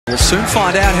We'll soon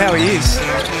find out how he is.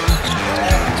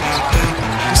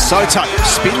 Sotto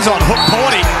spins on hook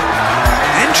Porty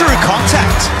and drew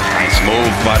contact. Nice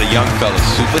move by the young fella.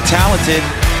 Super talented.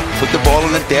 Put the ball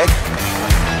on the deck.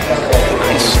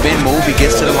 Nice spin move. He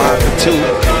gets to the line for two.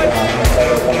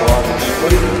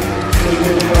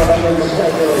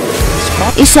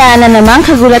 Isa na namang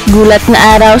kagulat-gulat na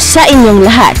araw sa inyong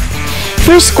lahat.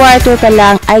 First quarter pa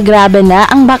lang ay grabe na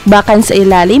ang bakbakan sa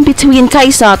ilalim between Kai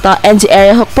Sotto and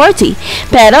area hook Porty.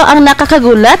 Pero ang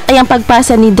nakakagulat ay ang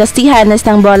pagpasa ni Dusty Hanes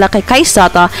ng bola kay Kai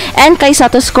Sotto and Kai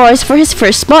Sotto scores for his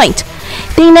first point.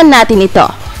 Tingnan natin ito.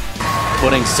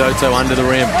 Putting Sotto under the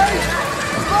rim.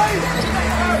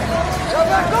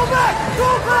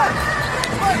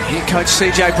 Here coach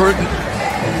CJ Bruton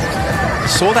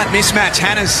saw that mismatch.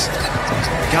 Hanes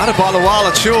guarded by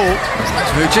Lawala Chul,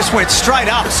 who just went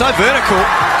straight up, so vertical.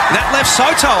 That left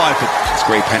Sotto open. It's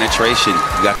great penetration.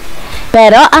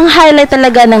 Pero ang highlight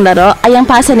talaga ng laro ay ang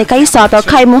pasa ni Kai Sotto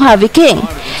kay Mojave King.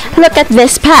 Look at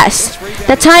this pass.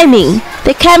 The timing,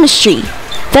 the chemistry,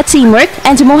 the teamwork,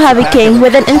 and Mojave King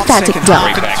with an emphatic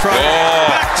dunk.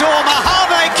 Backdoor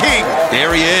Mojave King.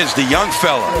 There he is, the young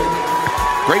fella.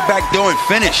 Great backdoor and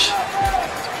finish.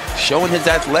 Showing his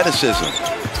athleticism.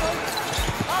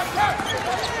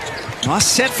 Nice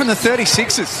set from the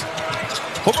 36ers.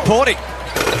 Hook Porty.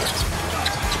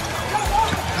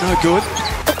 No good.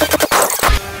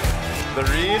 The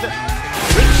read.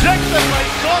 Rejected by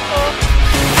Sotto.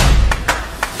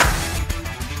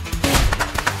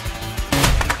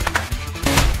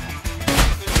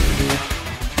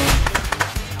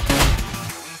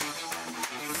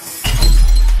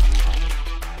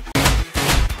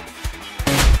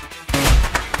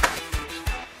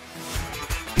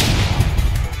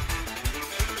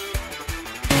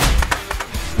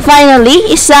 Finally,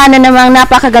 isa na namang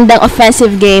napakagandang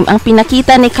offensive game ang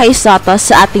pinakita ni Kai Sotto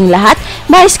sa ating lahat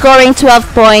by scoring 12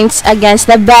 points against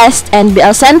the best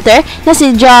NBL center na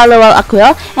si Joel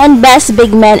Aquil and best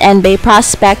big man NBA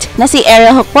prospect na si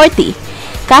area hook Porty.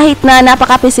 Kahit na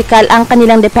napaka-physical ang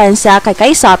kanilang depensa kay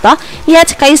Kai Sotto,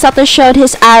 yet Kai Sotto showed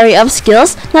his array of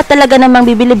skills na talaga namang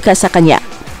bibilib ka sa kanya.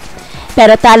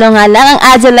 Pero talo nga lang ang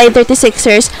Adelaide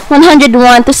 36Ers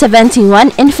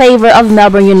 101-71 in favor of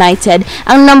Melbourne United,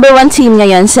 ang number 1 team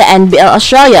ngayon sa NBL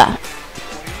Australia.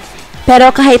 Pero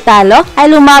kahit talo,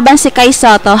 ay lumaban si Kai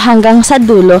Sotto hanggang sa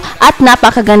dulo at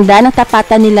napakaganda ng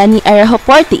tapatan nila ni area hook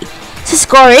Porty. Sa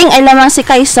scoring ay lamang si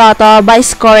Kai Sotto by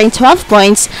scoring 12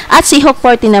 points at si hook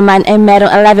Porty naman ay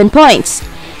merong 11 points.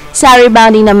 Sa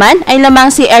rebounding naman ay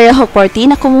lamang si area hook Porty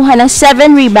na kumuha ng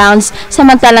 7 rebounds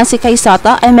samantalang si Kai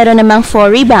Sotto ay meron namang 4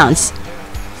 rebounds.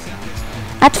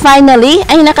 At finally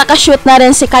ay nakakashoot na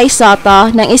rin si Kai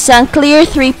Sotto ng isang clear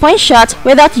 3-point shot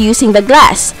without using the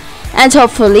glass. And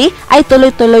hopefully ay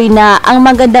tuloy-tuloy na ang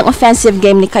magandang offensive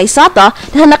game ni Kai Sotto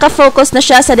dahil nakafocus na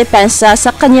siya sa depensa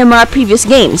sa kanyang mga previous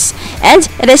games. And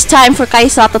it is time for Kai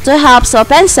Sotto to help sa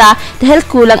opensa dahil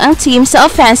kulang ang team sa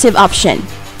offensive option.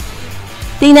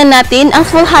 Tingnan natin ang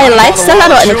full highlights sa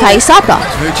laro ni Kai Sotto.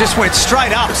 Who just went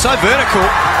straight up, so vertical.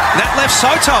 That left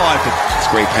Sotto open. It's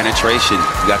great penetration.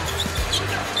 You got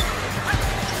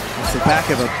off the back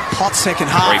of a hot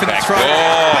second half great and back throw.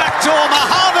 Backdoor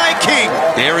Mojave King.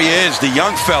 There he is, the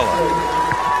young fella.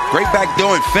 Great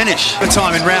backdoor and finish.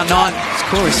 Overtime in round 9. As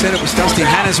Corey said, it was Dusty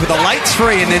Hanes with a late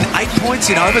 3 and then 8 points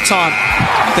in overtime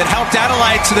that helped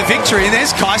Adelaide to the victory. And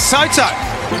there's Kai Sotto.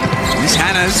 This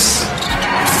Hanes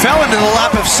fell into the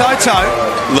lap of Sotto.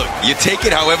 Look, you take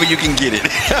it however you can get it.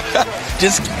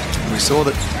 Just we saw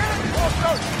that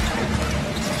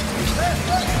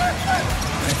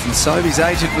Nathan Sobey's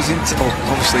agent was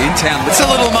obviously in town. It's a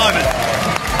little moment.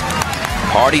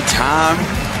 Party time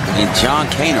in John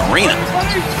Cain Arena.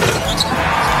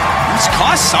 It's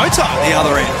Kai Sotto at the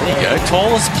other end. There you go,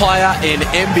 tallest player in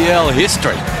NBL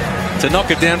history to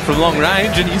knock it down from long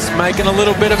range, and he's making a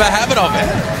little bit of a habit of it.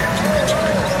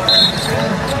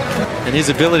 And his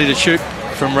ability to shoot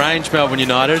from range, Melbourne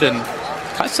United, and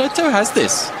Kai Sotto has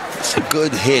this. It's a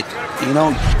good hit. You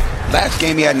know, last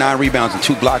game he had 9 rebounds and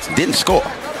 2 blocks and didn't score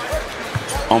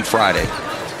on Friday.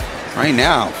 Right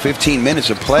now, 15 minutes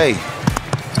of play.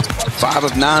 5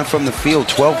 of 9 from the field,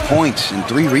 12 points and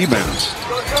 3 rebounds.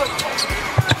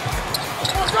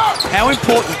 How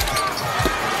important,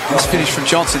 this finish from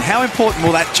Johnson, how important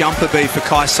will that jumper be for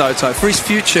Kai Sotto, for his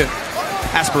future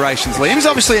aspirations? Liam's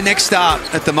obviously a next start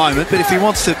at the moment, but if he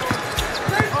wants to...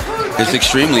 It's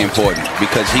extremely important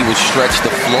because he would stretch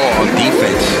the floor on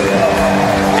defense.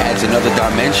 Adds another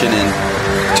dimension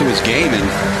to his game and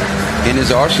in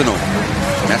his arsenal.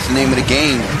 That's the name of the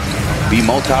game. Be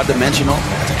multi-dimensional,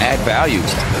 add value.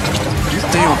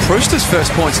 Dion Prooster's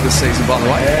first points of the season, by the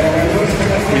way.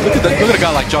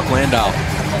 like Jock Landale,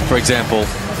 for example,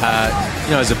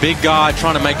 you know, as a big guy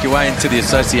trying to make your way into the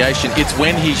association, it's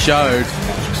when he showed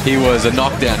he was a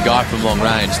knockdown guy from long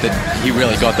range that he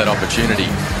really got that opportunity.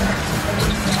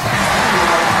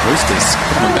 Roosters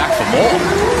coming back for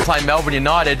more. Play Melbourne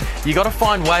United, you got to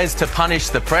find ways to punish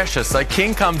the pressure. So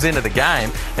King comes into the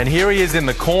game, and here he is in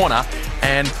the corner,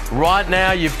 and right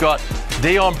now you've got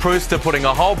Dion Brewster putting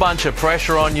a whole bunch of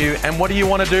pressure on you, and what do you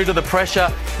want to do to the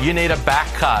pressure? You need a back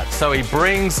cut. So he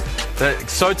brings,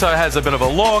 Sotto has a bit of a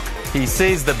look, he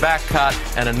sees the back cut,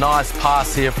 and a nice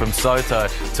pass here from Sotto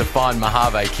to find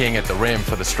Mojave King at the rim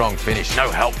for the strong finish. No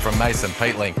help from Mason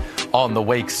Peatling on the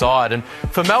weak side. And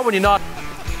for Melbourne United,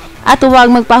 At huwag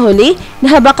magpahuli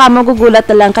dahil baka magugulat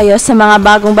na lang kayo sa mga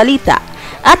bagong balita.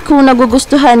 At kung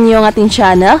nagugustuhan niyo ang ating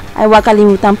channel, ay huwag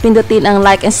kalimutang pindutin ang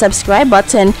like and subscribe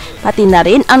button, pati na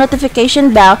rin ang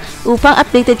notification bell upang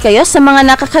updated kayo sa mga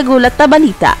nakakagulat na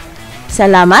balita.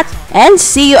 Salamat and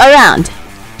see you around!